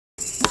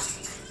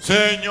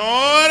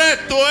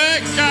Señores,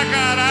 Tueska,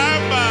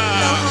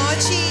 caramba.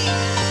 Jochy.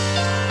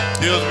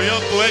 Dios mío,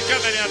 Tueska,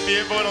 tenía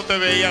tiempo que no te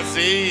veía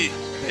así,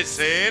 de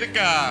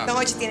cerca.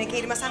 Jochy tiene que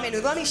ir más a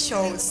menudo a mis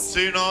shows.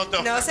 Sí,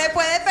 No se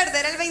puede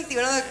perder el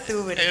 21 de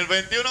octubre. El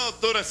 21 de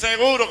octubre,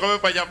 seguro que voy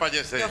para allá para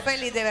Yo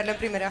feliz de verlo en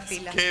primera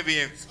fila. Qué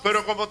bien.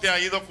 Pero ¿cómo te ha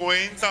ido?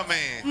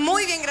 Cuéntame.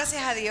 Muy bien,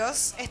 gracias a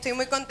Dios. Estoy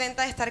muy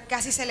contenta de estar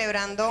casi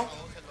celebrando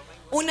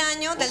un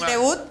año del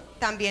debut.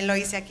 También lo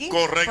hice aquí.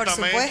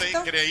 Correctamente, por supuesto.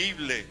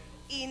 increíble.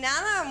 Y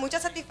nada,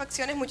 muchas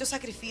satisfacciones, muchos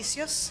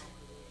sacrificios,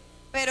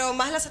 pero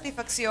más las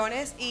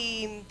satisfacciones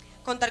y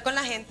contar con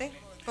la gente,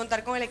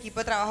 contar con el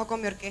equipo de trabajo,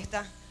 con mi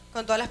orquesta,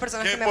 con todas las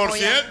personas que me apoyan. Por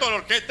cierto, la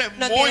orquesta es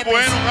No muy tiene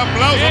buena. precio. Un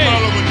aplauso para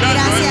los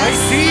muchachos.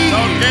 Gracias. Sí.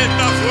 La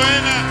orquesta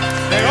suena,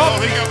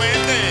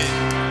 lógicamente,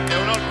 es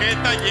una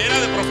orquesta llena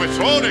de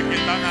profesores que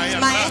están ahí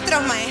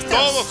atrás. Maestros.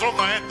 Todos son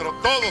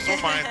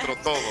maestros,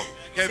 todos.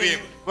 Qué Sí.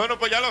 bien. Bueno,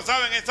 pues ya lo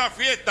saben, esa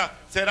fiesta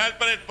será el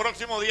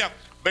próximo día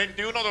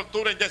 21 de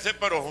octubre en DC,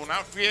 pero es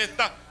una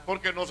fiesta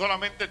porque no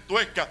solamente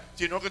Tueska,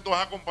 sino que tú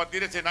vas a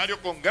compartir escenario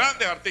con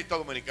grandes artistas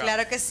dominicanos.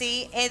 Claro que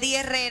sí. Eddie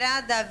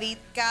Herrera, David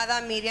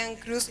Cada, Miriam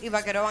Cruz y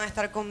Vaquero van a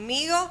estar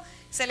conmigo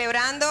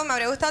celebrando. Me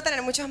habría gustado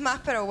tener muchos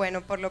más, pero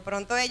bueno, por lo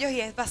pronto ellos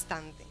y es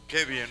bastante.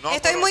 Qué bien, ¿no?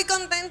 Estoy muy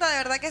contenta, de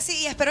verdad que sí,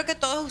 y espero que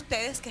todos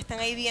ustedes que están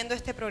ahí viendo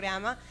este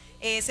programa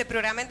se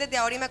programen desde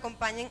ahora y me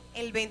acompañen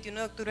el 21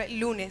 de octubre,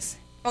 lunes.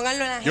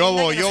 Pónganlo en la agenda. Yo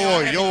voy.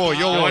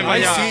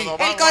 Sí.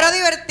 El coro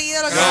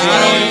divertido, lo que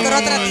el coro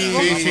atractivo.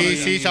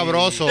 Sí,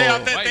 sabroso.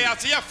 Te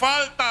hacía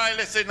falta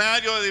el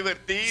escenario de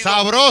Divertido.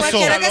 Sabroso. Pues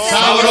quiero que sea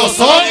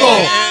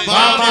Sabrosongo.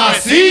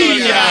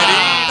 Mamacilla.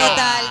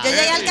 Total, yo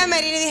llegué al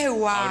camerino y dije,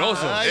 wow.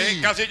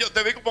 Casi yo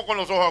te vi como con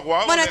los ojos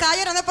aguados. Bueno, estaba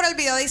llorando por el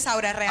video de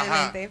Isaura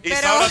realmente. Y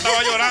Isaura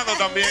estaba llorando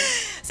también.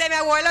 Se me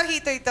aguó el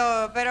ojito y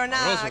todo, pero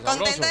nada,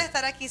 contenta de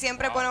estar aquí,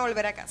 siempre es bueno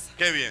volver a casa.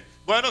 Qué bien.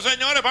 Bueno,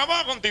 señores, vamos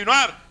a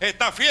continuar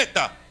esta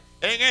fiesta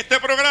en este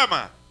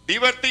programa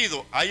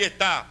Divertido. Ahí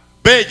está,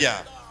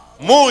 bella,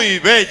 muy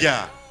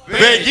bella,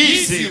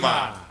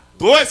 bellísima,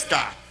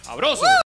 Tueska. Sabroso.